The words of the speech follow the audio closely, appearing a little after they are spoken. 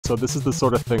so this is the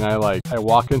sort of thing I like. I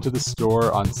walk into the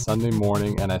store on Sunday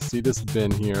morning and I see this bin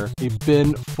here. A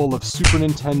bin full of Super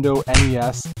Nintendo,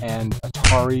 NES, and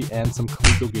Atari, and some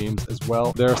Coleco games as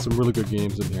well. There are some really good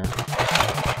games in here.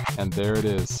 And there it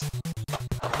is.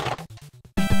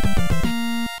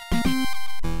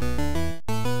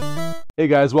 Hey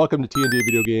guys, welcome to T&D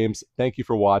Video Games. Thank you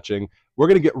for watching. We're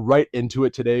going to get right into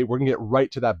it today. We're going to get right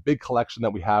to that big collection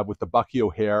that we have with the Bucky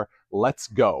O'Hare. Let's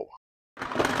go.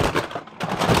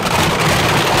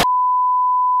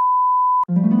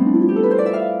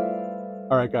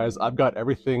 Alright guys, I've got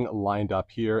everything lined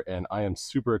up here and I am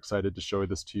super excited to show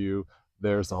this to you.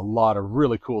 There's a lot of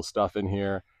really cool stuff in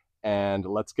here and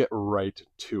let's get right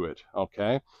to it,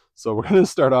 okay? So we're going to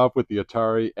start off with the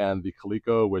Atari and the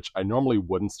Coleco, which I normally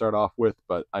wouldn't start off with,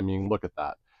 but I mean, look at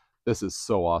that. This is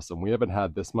so awesome. We haven't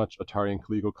had this much Atari and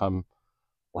Coleco come,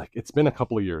 like, it's been a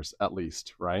couple of years at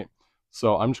least, right?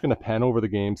 So I'm just going to pan over the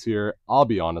games here. I'll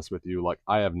be honest with you, like,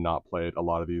 I have not played a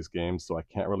lot of these games, so I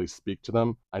can't really speak to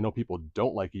them. I know people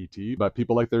don't like ET, but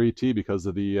people like their ET because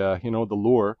of the, you know, the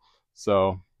lure.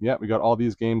 So yeah, we got all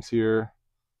these games here.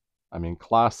 I mean,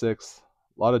 classics,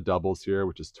 a lot of doubles here,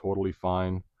 which is totally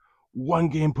fine. One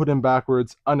game put in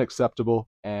backwards, unacceptable.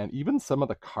 And even some of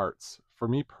the carts, for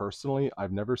me personally,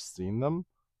 I've never seen them.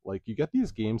 Like, you get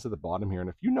these games at the bottom here, and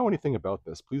if you know anything about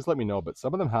this, please let me know. But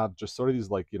some of them have just sort of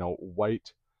these, like, you know,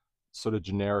 white sort of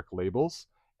generic labels,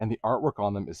 and the artwork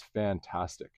on them is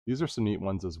fantastic. These are some neat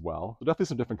ones as well. So definitely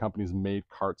some different companies made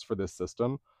carts for this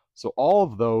system. So all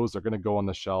of those are going to go on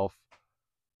the shelf.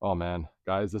 Oh man,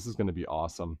 guys, this is going to be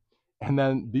awesome. And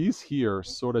then these here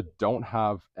sort of don't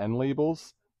have end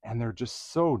labels, and they're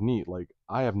just so neat. Like,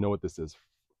 I have no what this is.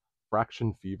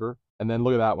 Fraction Fever. And then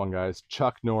look at that one, guys.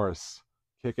 Chuck Norris.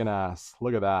 Kicking ass.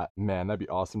 Look at that. Man, that'd be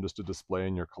awesome just to display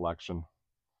in your collection.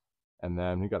 And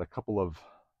then we got a couple of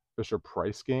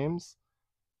Fisher-Price games.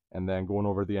 And then going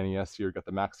over the NES here, got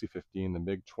the Maxi 15, the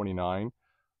MiG 29.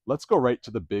 Let's go right to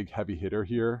the big heavy hitter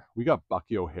here. We got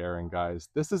Bucky O'Hare, and guys,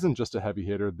 this isn't just a heavy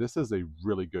hitter. This is a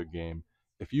really good game.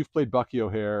 If you've played Bucky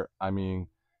O'Hare, I mean,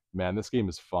 man, this game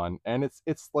is fun. And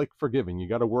it's like forgiving. You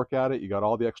got to work at it. You got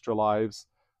all the extra lives.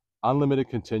 Unlimited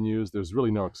continues. There's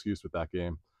really no excuse with that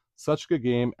game. Such a good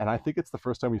game, and I think it's the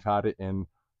first time we've had it in,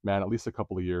 man, at least a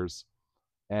couple of years.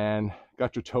 And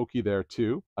got your Toki there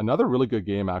too. Another really good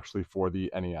game actually for the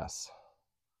NES.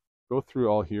 Go through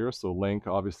all here. So Link,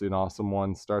 obviously an awesome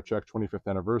one. Star Trek 25th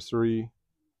Anniversary.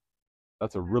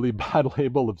 That's a really bad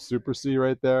label of Super C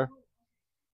right there.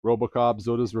 Robocop,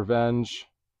 Zoda's Revenge,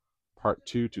 Part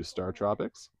 2 to Star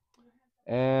Tropics.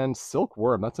 And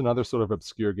Silkworm, that's another sort of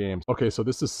obscure game. Okay, so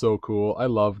this is so cool. I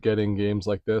love getting games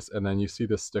like this, and then you see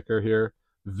this sticker here.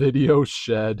 Video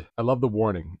Shed. I love the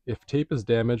warning. If tape is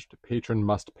damaged, patron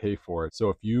must pay for it. So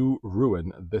if you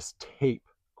ruin this tape,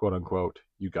 quote unquote,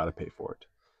 you gotta pay for it.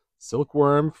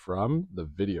 Silkworm from the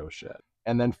Video Shed.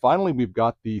 And then finally, we've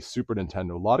got the Super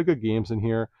Nintendo. A lot of good games in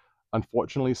here.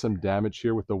 Unfortunately, some damage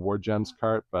here with the War Gems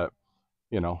cart, but,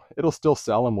 you know, it'll still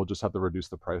sell, and we'll just have to reduce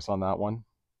the price on that one.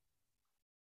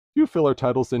 Few filler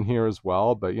titles in here as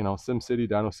well, but, you know, SimCity,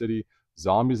 Dino City,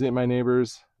 Zombies Ate My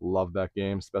Neighbors. Love that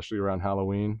game, especially around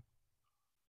Halloween.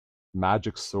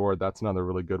 Magic Sword, that's another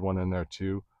really good one in there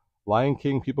too. Lion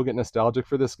King, people get nostalgic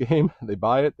for this game. They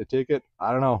buy it, they take it.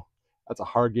 I don't know. That's a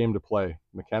hard game to play.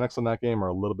 Mechanics on that game are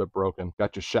a little bit broken.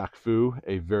 Got your Shaq Fu,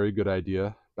 a very good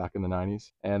idea back in the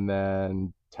 90s. And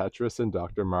then Tetris and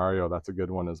Dr. Mario, that's a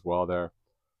good one as well there.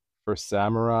 For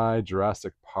Samurai,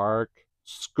 Jurassic Park,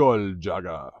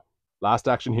 Skulljaga. Last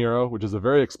Action Hero, which is a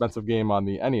very expensive game on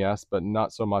the NES, but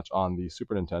not so much on the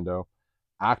Super Nintendo.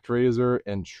 ActRaiser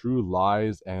and True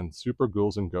Lies and Super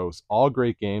Ghouls and Ghosts. All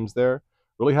great games there.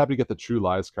 Really happy to get the True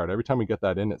Lies card. Every time we get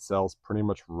that in, it sells pretty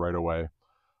much right away.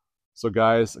 So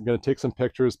guys, I'm going to take some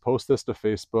pictures, post this to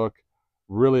Facebook.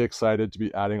 Really excited to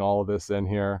be adding all of this in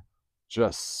here.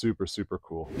 Just super, super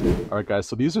cool. All right, guys,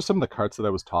 so these are some of the carts that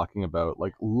I was talking about.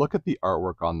 Like, look at the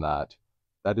artwork on that.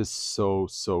 That is so,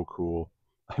 so cool.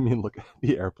 I mean, look at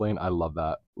the airplane. I love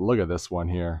that. Look at this one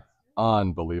here.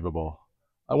 Unbelievable.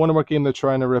 I wonder what game they're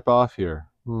trying to rip off here.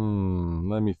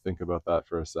 Let me think about that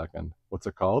for a second. What's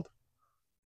it called?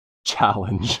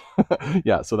 Challenge.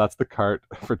 Yeah, so that's the cart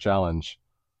for Challenge.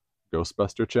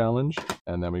 Ghostbuster Challenge.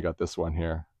 And then we got this one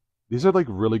here. These are like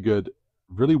really good,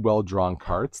 really well-drawn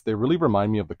carts. They really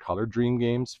remind me of the Color Dream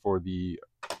games for the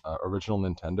original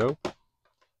Nintendo.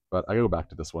 But I go back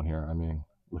to this one here. I mean,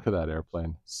 look at that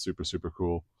airplane. Super, super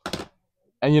cool.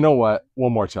 And you know what?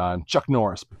 One more time. Chuck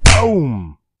Norris.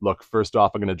 Boom! Look, first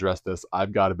off, I'm going to address this.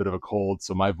 I've got a bit of a cold,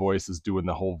 so my voice is doing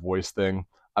the whole voice thing.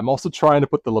 I'm also trying to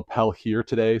put the lapel here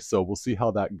today, so we'll see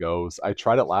how that goes. I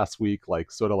tried it last week,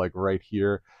 like sort of like right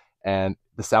here, and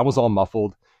the sound was all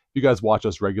muffled. If you guys watch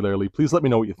us regularly, please let me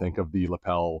know what you think of the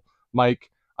lapel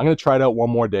mic. I'm going to try it out one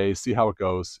more day, see how it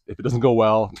goes. If it doesn't go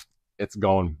well, it's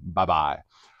going bye-bye.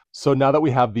 So now that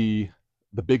we have the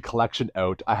big collection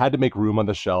out, I had to make room on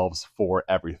the shelves for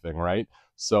everything, right?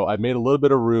 So I made a little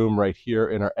bit of room right here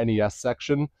in our NES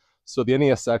section. So the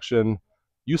NES section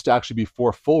used to actually be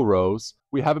 4 full rows.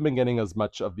 We haven't been getting as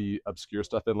much of the obscure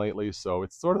stuff in lately, so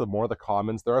it's sort of more of the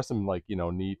commons. There are some, like,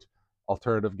 neat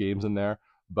alternative games in there,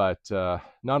 but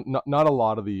not a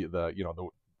lot of the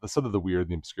sort of the weird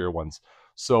and the obscure ones.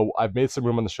 So I've made some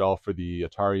room on the shelf for the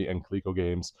Atari and Coleco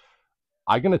games.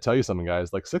 I'm gonna tell you something,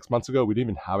 guys. Like 6 months ago, we didn't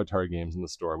even have Atari games in the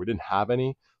store. We didn't have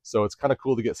any, so it's kind of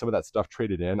cool to get some of that stuff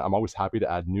traded in. I'm always happy to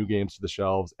add new games to the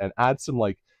shelves and add some,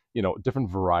 like, different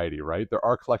variety. Right? There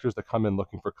are collectors that come in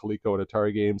looking for Coleco and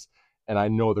Atari games, and I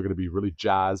know they're going to be really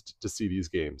jazzed to see these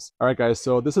games. All right, guys.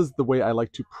 So this is the way I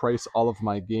like to price all of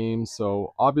my games.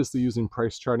 So obviously using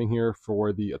price charting here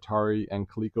for the Atari and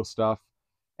Coleco stuff,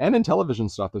 and in television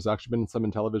stuff. There's actually been some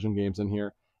in television games in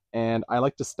here, and I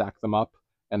like to stack them up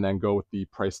and then go with the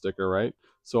price sticker, right?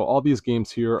 So all these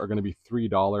games here are going to be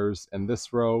 $3 in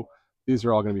this row. These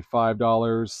are all going to be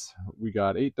 $5. We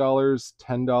got $8,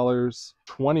 $10,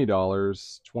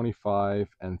 $20, $25,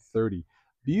 and $30.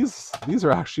 These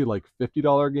are actually like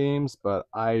 $50 games, but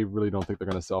I really don't think they're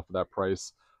going to sell for that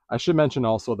price. I should mention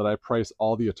also that I price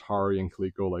all the Atari and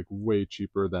Coleco like way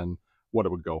cheaper than what it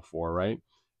would go for, right?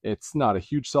 It's not a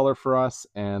huge seller for us,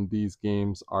 and these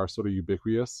games are sort of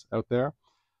ubiquitous out there.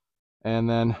 And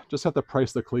then just have to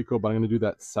price the Coleco, but I'm going to do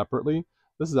that separately.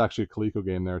 This is actually a Coleco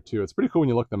game there too. It's pretty cool when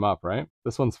you look them up, right?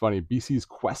 This one's funny. BC's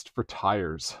Quest for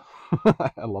Tires.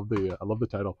 I love the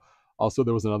title. Also,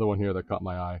 there was another one here that caught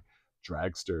my eye.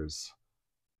 Dragsters.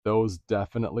 Those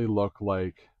definitely look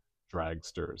like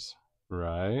dragsters,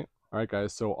 right? All right,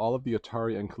 guys. So all of the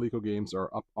Atari and Coleco games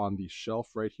are up on the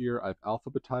shelf right here. I've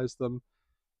alphabetized them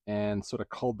and sort of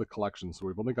culled the collection. So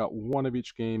we've only got one of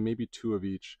each game, maybe two of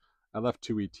each. I left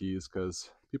 2 ETs because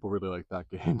people really like that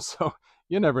game, so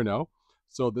you never know.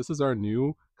 So this is our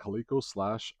new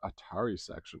Coleco/Atari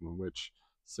section, which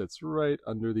sits right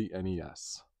under the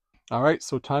NES. All right,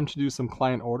 so time to do some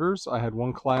client orders. I had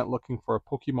one client looking for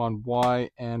Pokemon Y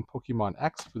and Pokemon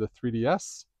X for the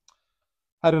 3DS.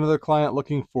 Had another client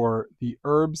looking for the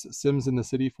Herbs Sims in the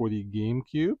City for the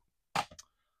GameCube.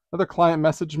 Another client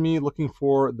messaged me looking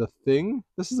for The Thing.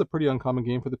 This is a pretty uncommon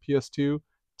game for the PS2.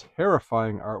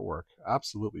 Terrifying artwork,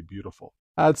 absolutely beautiful.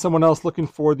 I had someone else looking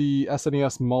for the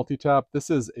SNES multi-tap. This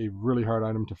is a really hard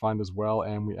item to find as well,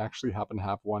 and we actually happen to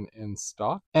have one in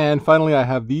stock. And finally, I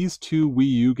have these 2 Wii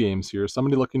U games here.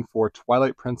 Somebody looking for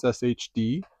Twilight Princess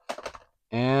HD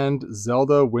and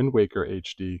Zelda Wind Waker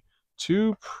HD.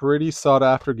 2 pretty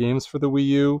sought-after games for the Wii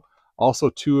U. Also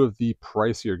 2 of the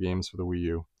pricier games for the Wii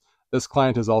U. This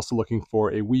client is also looking for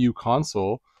a Wii U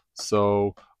console,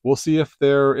 so we'll see if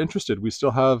they're interested. We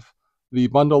still have the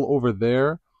bundle over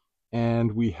there,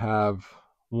 and we have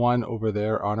one over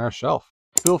there on our shelf.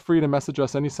 Feel free to message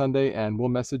us any Sunday, and we'll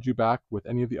message you back with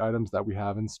any of the items that we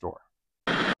have in store.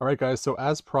 All right, guys, so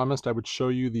as promised, I would show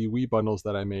you the Wii bundles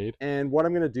that I made. And what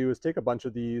I'm going to do is take a bunch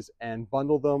of these and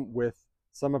bundle them with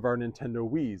some of our Nintendo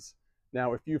Wiis.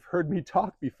 Now, if you've heard me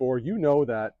talk before, you know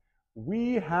that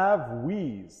we have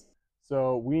Wiis.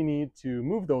 So we need to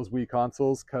move those Wii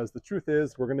consoles, because the truth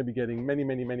is we're going to be getting many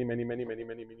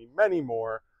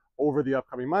more over the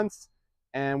upcoming months,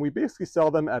 and we basically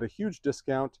sell them at a huge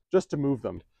discount just to move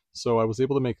them. So I was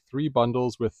able to make 3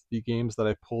 bundles with the games that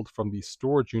I pulled from the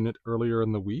storage unit earlier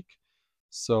in the week.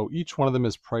 So each one of them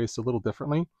is priced a little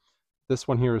differently. This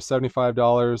one here is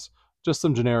 $75, just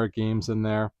some generic games in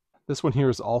there. This one here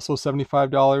is also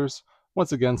 $75.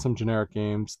 Once again, some generic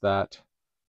games that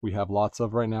we have lots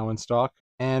of right now in stock.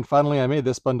 And finally, I made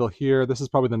this bundle here. This is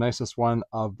probably the nicest one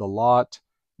of the lot.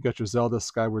 You got your Zelda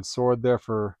Skyward Sword there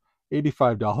for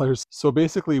 $85. So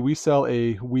basically, we sell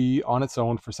a Wii on its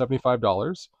own for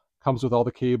 $75. Comes with all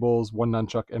the cables, 1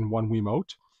 nunchuck, and 1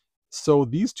 Wiimote. So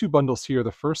these 2 bundles here,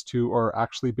 the first 2 are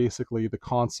actually basically the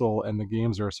console, and the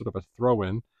games are sort of a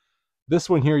throw-in.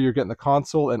 This one here, you're getting the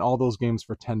console and all those games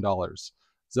for $10.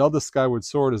 Zelda Skyward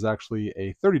Sword is actually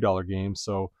a $30 game,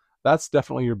 so that's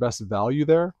definitely your best value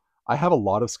there. I have a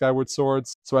lot of Skyward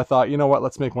Swords, so I thought, you know what,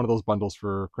 let's make one of those bundles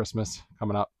for Christmas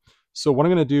coming up. So what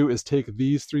I'm going to do is take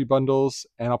these 3 bundles,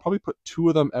 and I'll probably put 2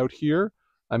 of them out here.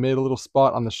 I made a little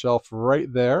spot on the shelf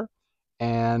right there,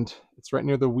 and it's right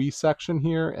near the Wii section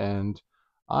here, and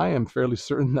I am fairly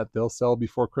certain that they'll sell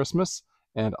before Christmas.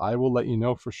 and I will let you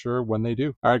know for sure when they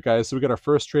do. All right, guys, so we got our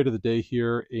first trade of the day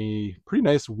here, a pretty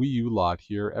nice Wii U lot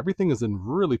here. Everything is in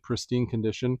really pristine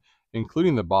condition,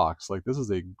 including the box. Like, this is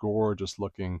a gorgeous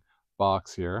looking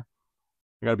box here.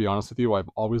 I gotta be honest with you, I've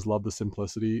always loved the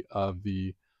simplicity of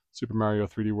the Super Mario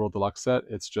 3D World Deluxe set.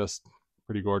 It's just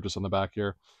pretty gorgeous on the back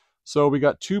here. So we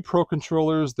got two Pro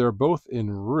controllers. They're both in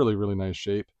really, really nice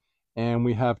shape. And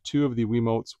we have two of the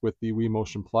Wiimotes with the Wii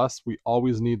Motion Plus. We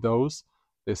always need those.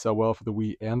 They sell well for the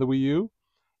Wii and the Wii U.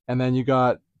 And then you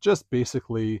got just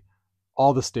basically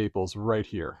all the staples right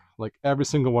here. Like, every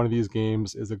single one of these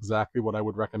games is exactly what I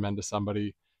would recommend to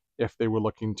somebody if they were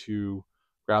looking to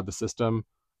grab the system.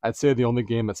 I'd say the only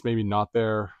game that's maybe not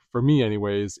there, for me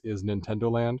anyways, is Nintendo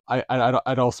Land.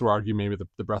 I'd also argue maybe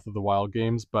the Breath of the Wild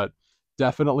games, but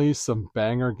definitely some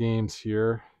banger games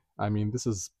here. I mean, this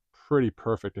is pretty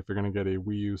perfect if you're going to get a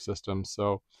Wii U system.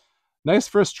 So, nice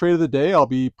first trade of the day. I'll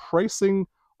be pricing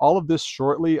all of this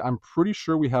shortly. I'm pretty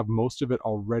sure we have most of it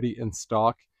already in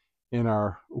stock in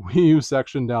our Wii U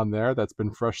section down there that's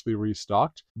been freshly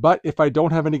restocked. But if I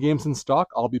don't have any games in stock,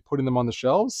 I'll be putting them on the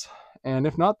shelves. And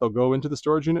if not, they'll go into the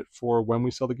storage unit for when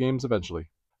we sell the games eventually.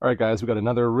 All right, guys, we got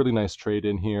another really nice trade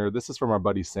in here. This is from our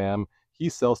buddy Sam. He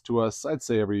sells to us, I'd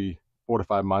say, every 4 to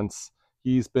 5 months.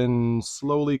 He's been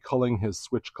slowly culling his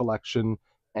Switch collection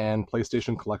and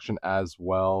PlayStation collection as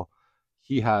well.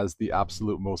 He has the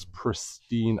absolute most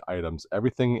pristine items.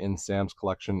 Everything in Sam's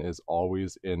collection is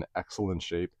always in excellent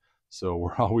shape, so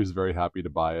we're always very happy to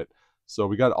buy it. So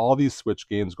we got all these Switch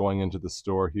games going into the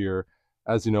store here.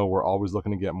 As you know, we're always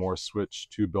looking to get more Switch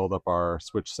to build up our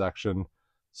Switch section.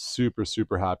 Super,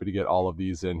 super happy to get all of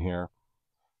these in here.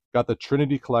 Got the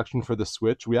Trinity collection for the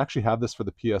Switch. We actually have this for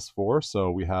the PS4,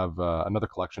 so we have another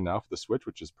collection now for the Switch,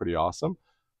 which is pretty awesome.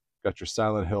 Got your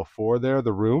Silent Hill 4 there,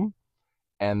 The Room.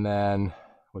 And then,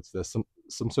 what's this?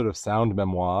 Some sort of sound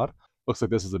memoir. Looks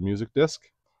like this is a music disc.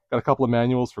 Got a couple of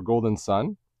manuals for Golden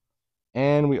Sun.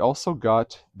 And we also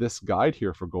got this guide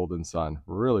here for Golden Sun.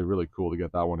 Really, really cool to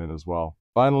get that one in as well.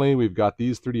 Finally, we've got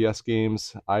these 3DS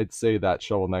games. I'd say that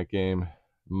Shovel Knight game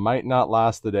might not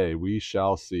last the day. We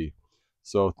shall see.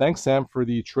 So thanks, Sam, for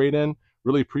the trade-in.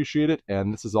 Really appreciate it.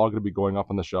 And this is all going to be going up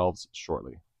on the shelves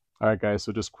shortly. All right, guys,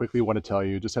 so just quickly want to tell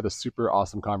you, just had a super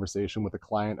awesome conversation with a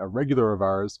client, a regular of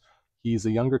ours. He's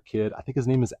a younger kid. I think his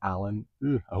name is Alan.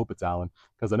 I hope it's Alan,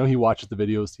 because I know he watches the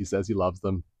videos. He says he loves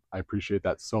them. I appreciate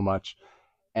that so much.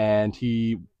 And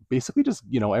he basically just,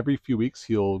 every few weeks,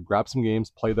 he'll grab some games,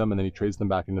 play them, and then he trades them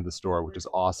back into the store, which is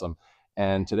awesome.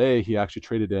 And today, he actually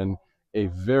traded in a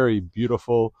very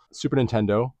beautiful Super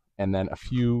Nintendo, and then a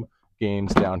few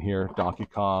games down here, Donkey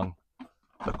Kong,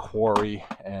 The Quarry,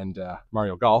 and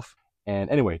Mario Golf. And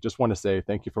anyway, just want to say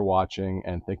thank you for watching,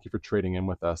 and thank you for trading in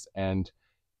with us. And,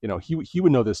 he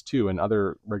would know this too, and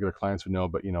other regular clients would know,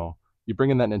 but, you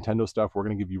bring in that Nintendo stuff, we're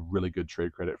going to give you really good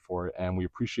trade credit for it. And we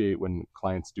appreciate when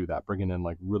clients do that, bringing in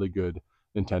like really good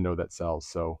Nintendo that sells.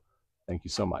 So thank you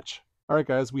so much. All right,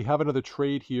 guys, we have another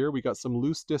trade here. We got some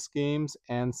loose disc games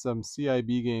and some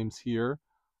CIB games here.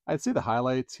 I'd say the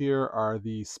highlights here are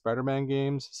the Spider-Man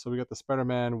games. So we got the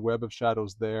Spider-Man Web of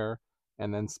Shadows there,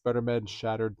 and then Spider-Man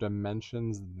Shattered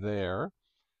Dimensions there.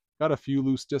 Got a few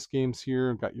loose disc games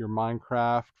here. Got your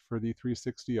Minecraft for the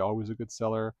 360, always a good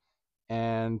seller,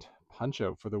 and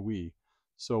Punch-Out for the Wii.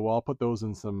 So I'll put those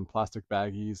in some plastic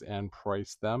baggies and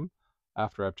price them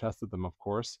after I've tested them, of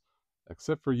course.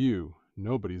 Except for you.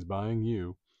 Nobody's buying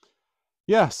you.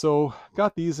 Yeah, so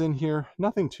got these in here.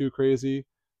 Nothing too crazy.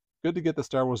 Good to get the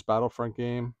Star Wars Battlefront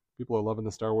game. People are loving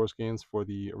the Star Wars games for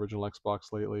the original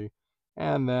Xbox lately.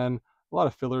 And then a lot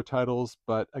of filler titles,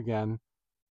 but again,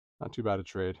 not too bad a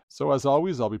trade. So as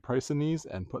always, I'll be pricing these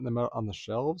and putting them out on the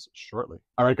shelves shortly.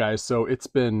 All right, guys, so it's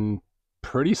been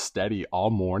pretty steady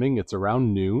all morning. It's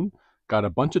around noon. Got a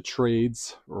bunch of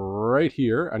trades right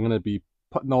here. I'm going to be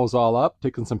putting those all up,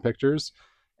 taking some pictures,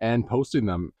 and posting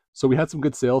them. So we had some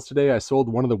good sales today. I sold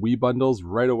one of the Wii bundles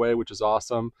right away, which is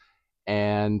awesome.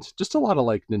 And just a lot of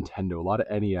like Nintendo, a lot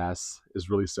of NES is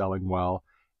really selling well.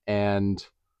 And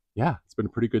yeah, it's been a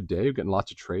pretty good day. We're getting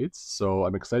lots of trades. So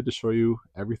I'm excited to show you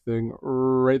everything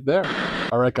right there.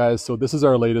 All right, guys, so this is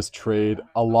our latest trade.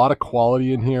 A lot of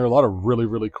quality in here, a lot of really,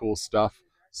 really cool stuff.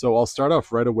 So I'll start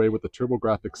off right away with the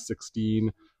TurboGrafx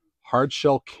 16 hard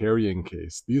shell carrying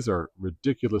case. These are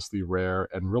ridiculously rare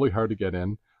and really hard to get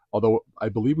in. Although I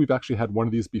believe we've actually had one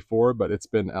of these before, but it's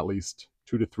been at least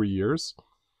 2 to 3 years.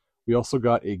 We also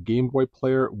got a Game Boy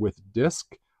player with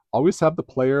disc. Always have the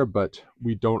player, but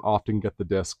we don't often get the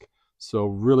disc. So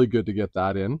really good to get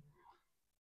that in.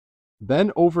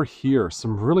 Then over here,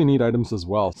 some really neat items as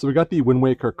well. So we got the Wind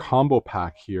Waker combo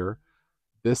pack here.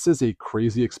 This is a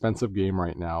crazy expensive game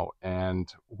right now,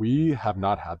 and we have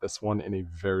not had this one in a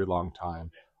very long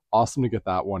time. Awesome to get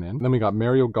that one in. Then we got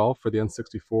Mario Golf for the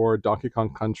N64, Donkey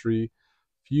Kong Country,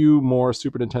 few more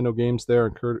Super Nintendo games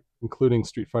there, including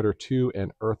Street Fighter 2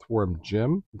 and Earthworm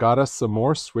Jim. Got us some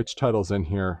more Switch titles in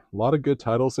here. A lot of good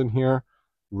titles in here.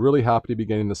 Really happy to be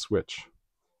getting the Switch.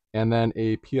 And then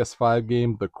a PS5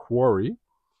 game, The Quarry.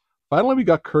 Finally, we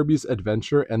got Kirby's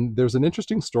Adventure, and there's an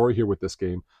interesting story here with this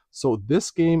game. So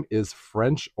this game is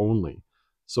French only.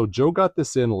 So Joe got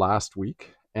this in last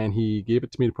week, and he gave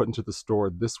it to me to put into the store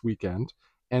this weekend.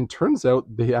 And turns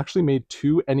out they actually made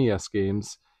 2 NES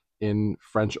games in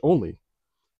French only.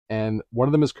 And one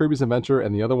of them is Kirby's Adventure,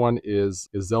 and the other one is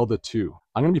Zelda 2.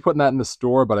 I'm going to be putting that in the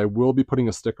store, but I will be putting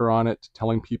a sticker on it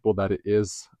telling people that it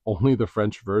is only the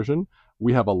French version.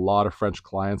 We have a lot of French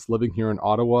clients living here in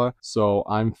Ottawa, so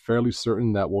I'm fairly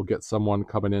certain that we'll get someone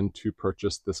coming in to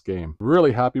purchase this game.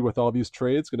 Really happy with all these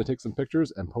trades. Going to take some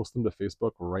pictures and post them to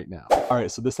Facebook right now. All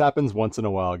right, so this happens once in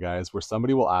a while, guys, where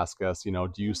somebody will ask us, do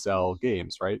you sell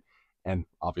games, right? And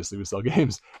obviously we sell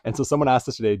games. And so someone asked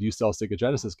us today, do you sell Sega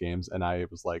Genesis games? And I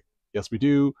was like, yes, we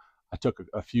do. I took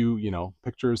a few,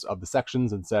 pictures of the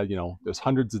sections and said, there's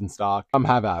hundreds in stock. Come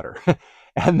have at her.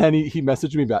 And then he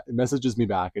messages me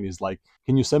back and he's like,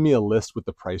 can you send me a list with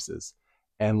the prices?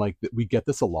 And like, we get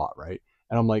this a lot, right?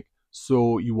 And I'm like,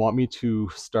 so you want me to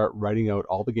start writing out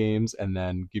all the games and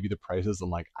then give you the prices? I'm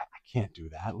like, I can't do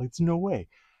that. Like, there's no way.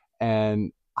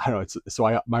 And I don't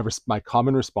know. My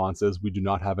common response is we do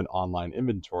not have an online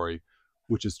inventory,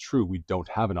 which is true. We don't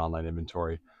have an online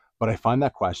inventory. But I find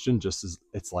that question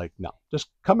it's like, no, just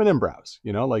come in and browse.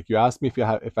 Like you asked me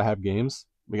if I have games,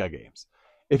 we got games.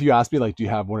 If you ask me like, do you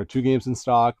have 1 or 2 games in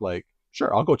stock? Like,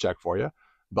 sure, I'll go check for you.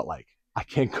 But like, I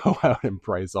can't go out and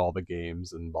price all the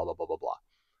games and blah, blah, blah, blah, blah.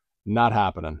 Not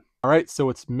happening. All right, so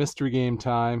it's mystery game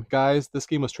time. Guys, this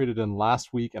game was traded in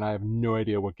last week, and I have no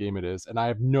idea what game it is, and I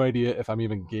have no idea if I'm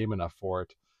even game enough for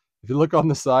it. If you look on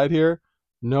the side here,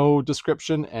 no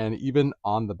description, and even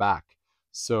on the back.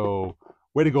 So,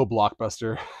 way to go,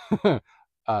 Blockbuster.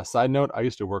 Side note, I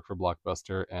used to work for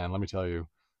Blockbuster, and let me tell you,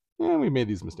 we made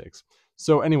these mistakes.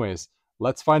 So anyways,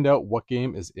 let's find out what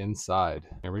game is inside.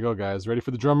 Here we go, guys. Ready for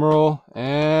the drum roll?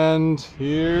 And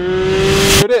here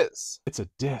it is. It's a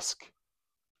disc.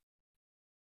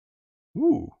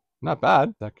 Ooh, not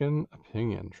bad. Second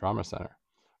Opinion, Trauma Center.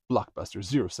 Blockbuster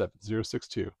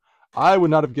 07062. I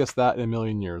would not have guessed that in a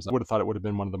million years. I would have thought it would have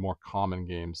been one of the more common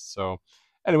games. So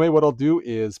anyway, what I'll do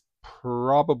is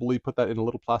probably put that in a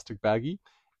little plastic baggie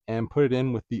and put it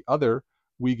in with the other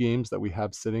Wii games that we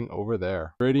have sitting over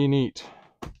there. Pretty neat.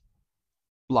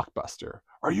 Blockbuster.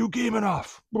 Are you game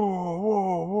enough? Whoa,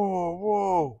 whoa, whoa,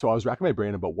 whoa. So I was racking my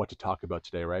brain about what to talk about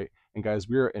today, right? And guys,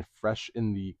 we're fresh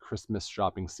in the Christmas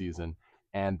shopping season.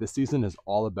 And this season is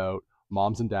all about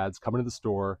moms and dads coming to the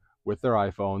store with their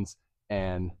iPhones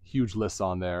and huge lists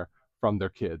on there from their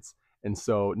kids. And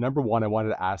so number one, I wanted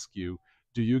to ask you,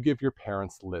 do you give your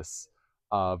parents lists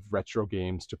of retro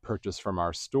games to purchase from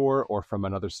our store or from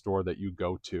another store that you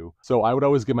go to? So I would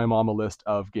always give my mom a list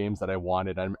of games that I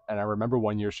wanted. And I remember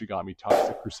one year she got me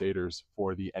Toxic Crusaders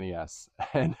for the NES.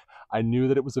 And I knew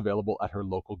that it was available at her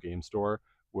local game store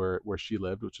where she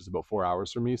lived, which is about 4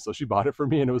 hours from me. So she bought it for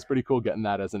me and it was pretty cool getting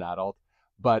that as an adult.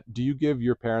 But do you give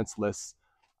your parents lists,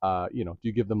 do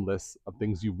you give them lists of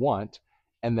things you want?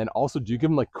 And then also, do you give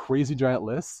them like crazy giant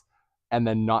lists and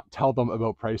then not tell them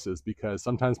about prices? Because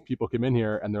sometimes people come in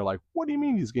here and they're like, what do you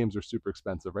mean these games are super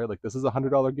expensive, right? Like, this is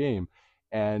 $100 game.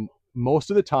 And most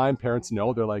of the time parents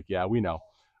know. They're like, yeah, we know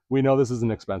this is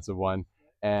an expensive one.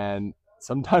 And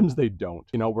sometimes they don't.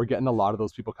 We're getting a lot of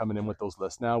those people coming in with those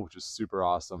lists now, which is super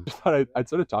awesome. Just thought I'd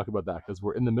sort of talk about that because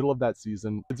we're in the middle of that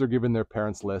season. Kids are giving their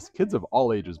parents lists, kids of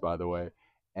all ages, by the way.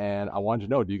 And I wanted to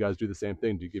know, do you guys do the same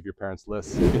thing? Do you give your parents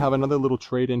lists? We have another little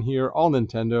trade in here, all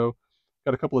Nintendo.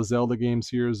 Got a couple of Zelda games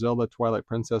here, Zelda Twilight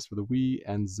Princess for the Wii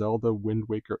and Zelda Wind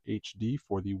Waker HD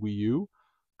for the Wii U.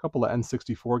 A couple of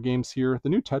N64 games here. The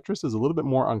new Tetris is a little bit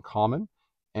more uncommon,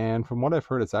 and from what I've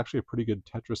heard, it's actually a pretty good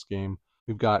Tetris game.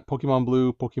 We've got Pokemon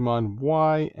Blue, Pokemon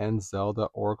Y, and Zelda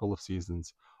Oracle of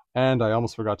Seasons. And I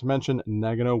almost forgot to mention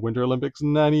Nagano Winter Olympics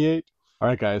 98. All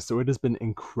right, guys, so it has been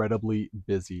incredibly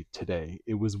busy today.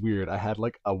 It was weird. I had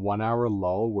like a 1 hour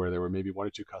lull where there were maybe 1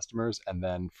 or 2 customers, and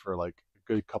then for like a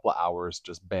good couple of hours,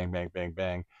 just bang, bang, bang,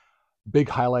 bang. Big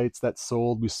highlights that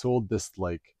sold. We sold this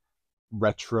like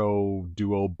retro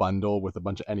duo bundle with a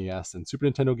bunch of NES and Super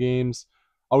Nintendo games.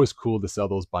 Always cool to sell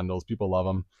those bundles. People love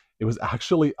them. It was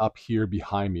actually up here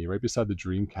behind me, right beside the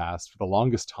Dreamcast for the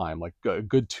longest time, like a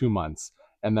good 2 months.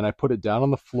 And then I put it down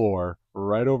on the floor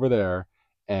right over there.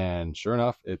 And sure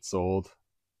enough, it sold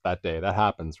that day. That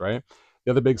happens, right?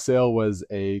 The other big sale was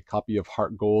a copy of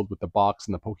Heart Gold with the box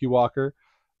and the Pokewalker.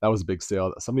 That was a big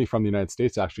sale. Somebody from the United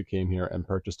States actually came here and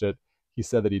purchased it. He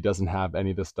said that he doesn't have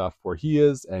any of this stuff where he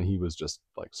is, and he was just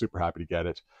like super happy to get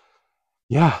it.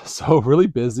 Yeah, so really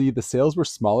busy. The sales were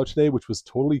smaller today, which was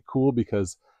totally cool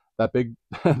because that big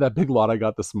that big lot I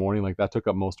got this morning, like that took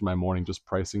up most of my morning just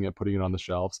pricing it, putting it on the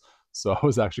shelves. So I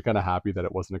was actually kind of happy that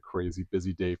it wasn't a crazy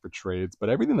busy day for trades, but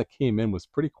everything that came in was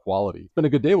pretty quality. It's been a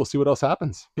good day. We'll see what else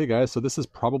happens. Okay guys, so this is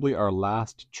probably our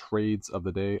last trades of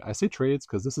the day. I say trades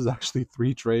because this is actually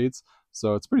 3 trades.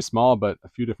 So it's pretty small, but a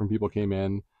few different people came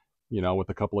in, you know, with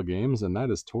a couple of games, and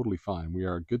that is totally fine. We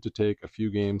are good to take a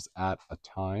few games at a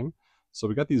time. So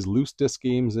we got these loose disc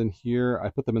games in here. I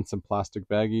put them in some plastic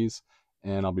baggies,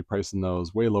 and I'll be pricing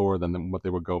those way lower than what they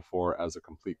would go for as a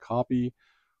complete copy.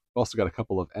 We've also got a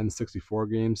couple of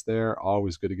N64 games there.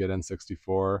 Always good to get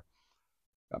N64.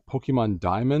 Got Pokemon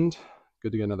Diamond.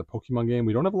 Good to get another Pokemon game.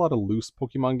 We don't have a lot of loose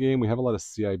Pokemon game. We have a lot of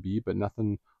CIB, but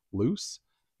nothing loose.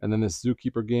 And then this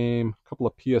Zookeeper game, a couple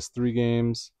of PS3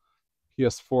 games,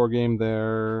 PS4 game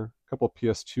there, a couple of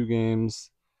PS2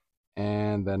 games,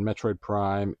 and then Metroid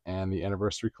Prime and the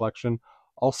Anniversary Collection.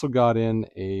 Also got in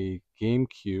a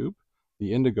GameCube,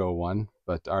 the Indigo one,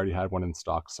 but I already had one in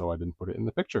stock, so I didn't put it in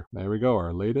the picture. There we go,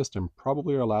 our latest and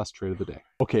probably our last trade of the day.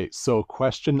 Okay, so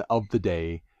question of the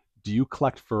day. Do you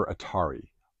collect for Atari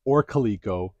or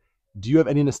Coleco? Do you have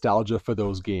any nostalgia for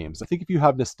those games? I think if you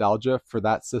have nostalgia for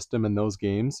that system and those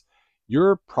games,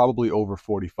 you're probably over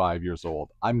 45 years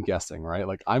old. I'm guessing, right?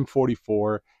 Like I'm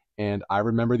 44, and I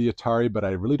remember the Atari, but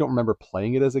I really don't remember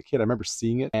playing it as a kid. I remember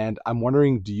seeing it, and I'm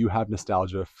wondering, do you have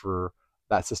nostalgia for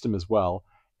that system as well?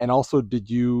 And also, did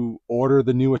you order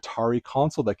the new Atari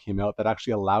console that came out that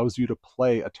actually allows you to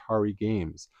play Atari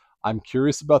games? I'm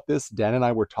curious about this. Dan and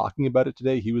I were talking about it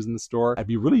today. He was in the store. It'd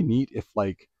be really neat if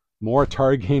like more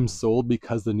Atari games sold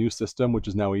because the new system, which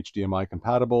is now HDMI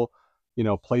compatible, you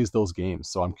know, plays those games.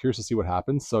 So I'm curious to see what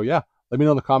happens. So yeah, let me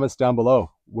know in the comments down below.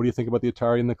 What do you think about the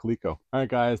Atari and the Coleco? All right,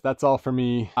 guys, that's all for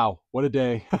me. Wow, what a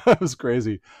day. It was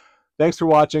crazy. Thanks for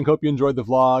watching. Hope you enjoyed the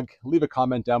vlog. Leave a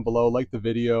comment down below, like the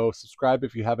video, subscribe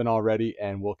if you haven't already,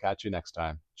 and we'll catch you next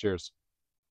time. Cheers.